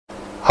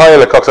Hi,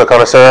 Le Cocktail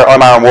Connoisseur.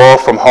 I'm Aaron Wall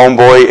from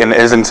Homeboy in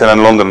Islington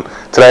in London.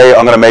 Today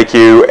I'm going to make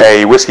you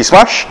a whiskey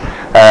smash.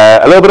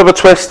 A little bit of a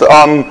twist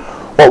on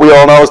what we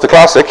all know as the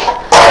classic.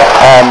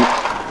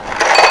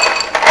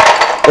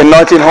 In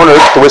 1900,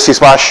 the whiskey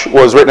smash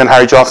was written in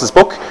Harry Johnson's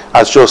book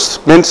as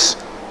just mint,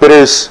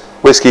 bitters,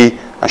 whiskey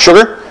and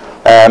sugar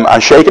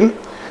and shaken.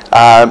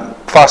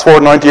 Fast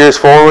forward 90 years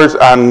forward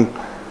and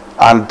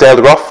Dale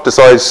de Groff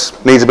decides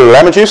needs a bit of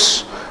lemon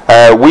juice.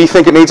 We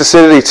think it needs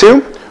acidity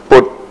too,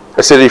 but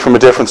acidity from a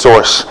different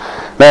source.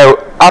 Now,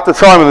 at the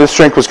time when this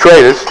drink was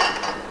created,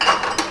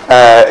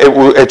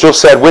 it just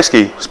said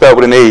whiskey, spelled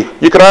with an E.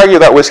 You could argue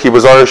that whiskey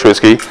was Irish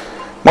whiskey.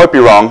 Might be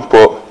wrong,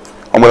 but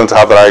I'm willing to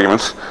have that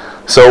argument.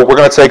 So we're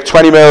going to take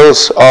 20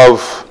 mils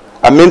of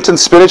a mint and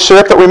spinach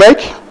syrup that we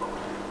make.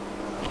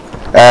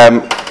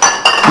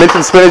 Mint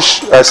and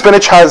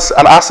spinach has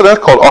an acid in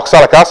it called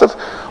oxalic acid.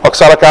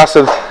 Oxalic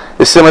acid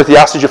is similar to the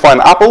acid you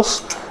find in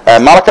apples,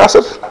 malic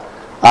acid.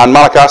 And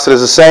malic acid is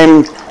the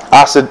same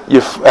acid you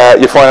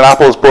find in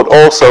apples, but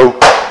also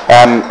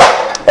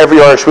every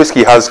Irish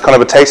whiskey has kind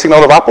of a tasting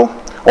note of apple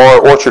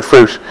or orchard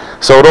fruit.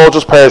 So it all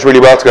just pairs really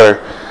well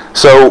together.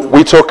 So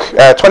we took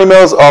 20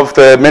 mils of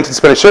the mint and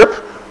spinach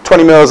syrup,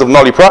 20 mils of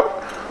Nolly Prat.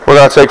 We're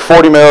going to take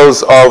 40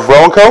 mils of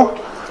Rowan Co,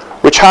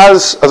 which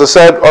has, as I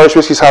said, Irish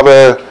whiskies have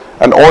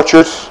an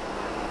orchard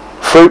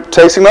fruit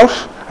tasting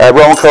note.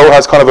 Rowan Co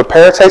has kind of a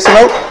pear tasting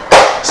note,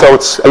 so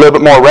it's a little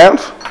bit more round.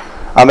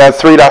 And then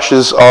 3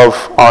 dashes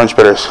of orange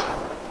bitters.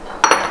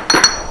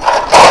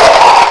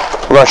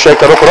 We're going to shake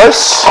that up with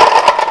ice.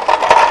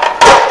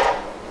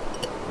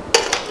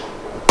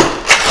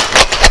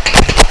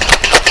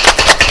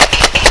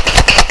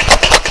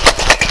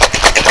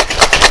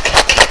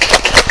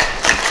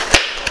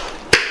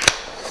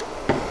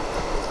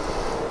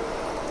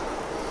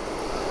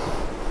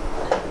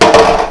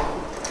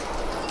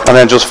 And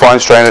then just fine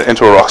strain it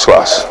into a rocks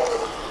glass.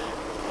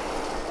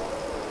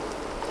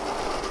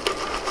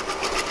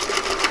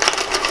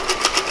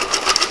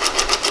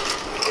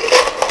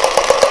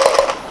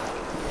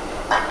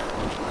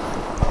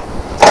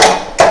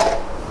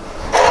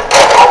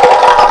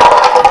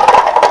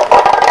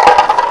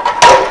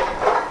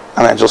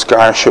 And then just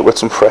garnish it with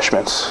some fresh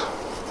mint.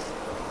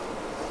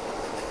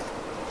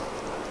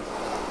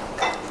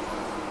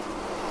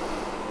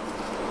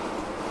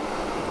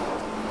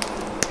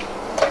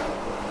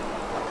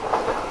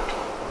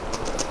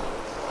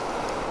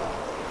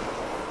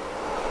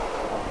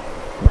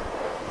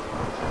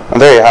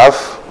 And there you have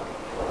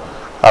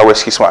our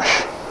whiskey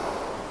smash.